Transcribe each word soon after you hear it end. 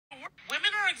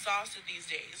exhausted these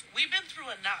days. We've been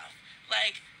through enough.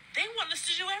 Like, they want us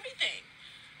to do everything.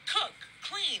 Cook,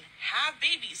 clean, have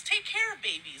babies, take care of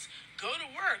babies, go to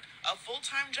work, a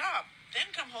full-time job,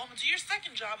 then come home and do your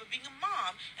second job of being a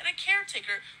mom and a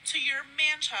caretaker to your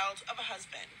man-child of a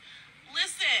husband.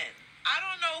 Listen, I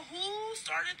don't know who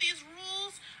started these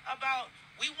rules about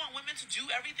we want women to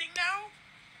do everything now.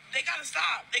 They gotta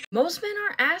stop. Most men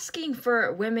aren't asking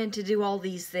for women to do all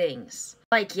these things.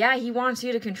 Like, yeah, he wants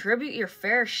you to contribute your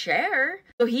fair share,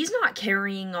 so he's not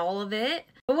carrying all of it.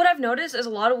 But what I've noticed is a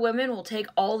lot of women will take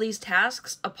all these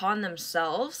tasks upon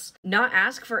themselves, not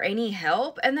ask for any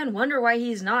help, and then wonder why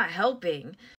he's not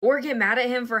helping. Or get mad at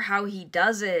him for how he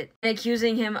does it, and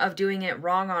accusing him of doing it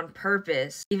wrong on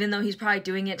purpose. Even though he's probably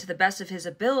doing it to the best of his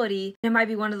ability, it might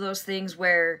be one of those things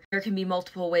where there can be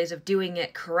multiple ways of doing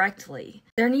it correctly.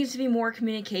 There needs to be more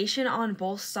communication on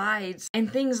both sides,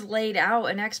 and things laid out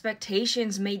and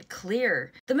expectations made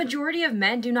clear. The majority of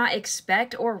men do not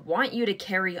expect or want you to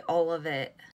carry all of it.